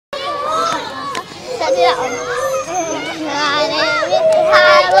do that one. My name is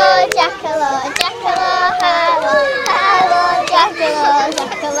Hello Jackalow, Jackalow, hello, Jackalow,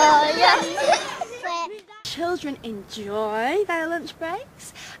 Jackalow, yeah. Children enjoy their lunch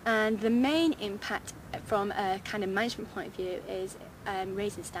breaks, and the main impact from a kind of management point of view is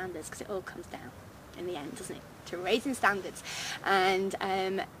raising standards, because it all comes down in the end, doesn't it, to raising standards. And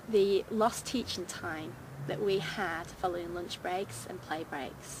the lost teaching time that we had following lunch breaks and play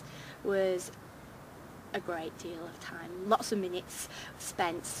breaks was a great deal of time. Lots of minutes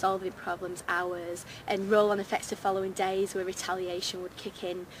spent solving problems, hours, and roll-on effects the following days where retaliation would kick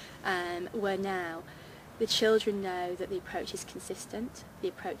in, where now the children know that the approach is consistent, the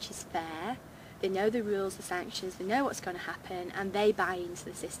approach is fair, they know the rules, the sanctions, they know what's going to happen, and they buy into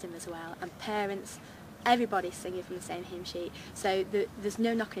the system as well. And parents, everybody's singing from the same hymn sheet, so there's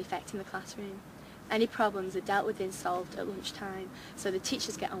no knock-on effect in the classroom. Any problems are dealt with and solved at lunchtime, so the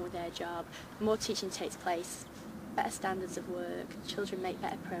teachers get on with their job, more teaching takes place, better standards of work, children make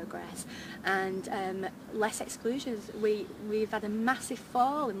better progress, and less exclusions. We've had a massive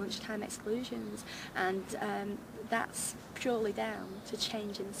fall in lunchtime exclusions, and that's purely down to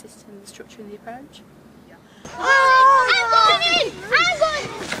changing the system, the structure and the approach. I'm going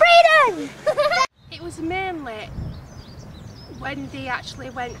freedom! It was mainly when they actually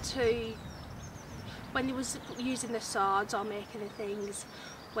went to, when they was using the swords or making the things,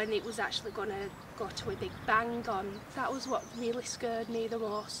 when it was actually going to go to a big bang on. That was what really scared me the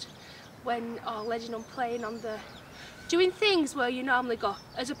most. When, or letting them playing on the, doing things where you normally go,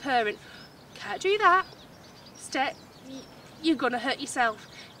 as a parent, can't do that, stay, you're going to hurt yourself.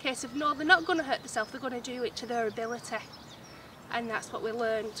 Case of, no, they're not going to hurt themselves, they're going to do it to their ability. And that's what we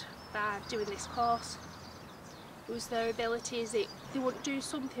learned by doing this course. It was their abilities, they wouldn't do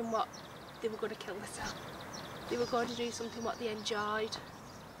something what they were going to kill themselves. They were going to do something what they enjoyed,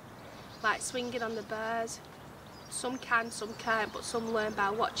 like swinging on the bars. Some can, some can't, but some learn by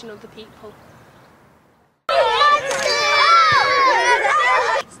watching other people.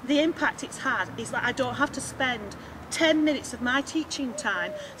 The impact it's had is that I don't have to spend 10 minutes of my teaching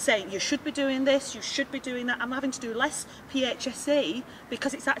time saying you should be doing this, you should be doing that. I'm having to do less PHSE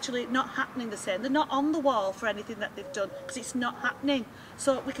because it's actually not happening the same. They're not on the wall for anything that they've done because it's not happening.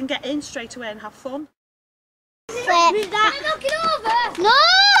 So we can get in straight away and have fun. Knock it over! No!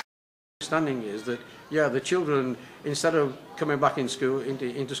 Understanding is that, yeah, the children, instead of coming back in school,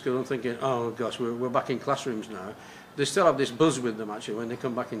 into school and thinking, oh gosh, we're back in classrooms now, they still have this buzz with them actually when they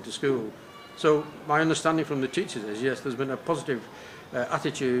come back into school. So my understanding from the teachers is, yes, there's been a positive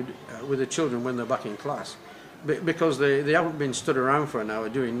attitude with the children when they're back in class, because they haven't been stood around for an hour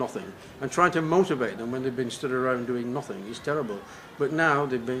doing nothing, and trying to motivate them when they've been stood around doing nothing is terrible. But now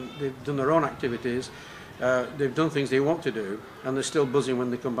they've done their own activities, they've done things they want to do, and they're still buzzing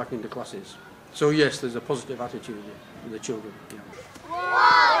when they come back into classes. So yes, there's a positive attitude with the children. Yeah.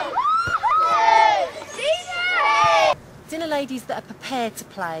 Dinner ladies that are prepared to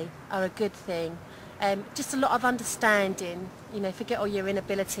play are a good thing. Just a lot of understanding, you know, forget all your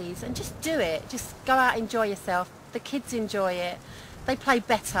inabilities and just do it. Just go out, enjoy yourself. The kids enjoy it. They play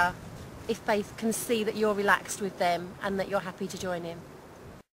better if they can see that you're relaxed with them and that you're happy to join in.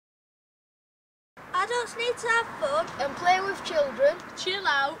 Adults need to have fun and play with children. Chill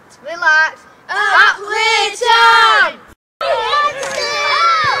out. Relax. At playtime!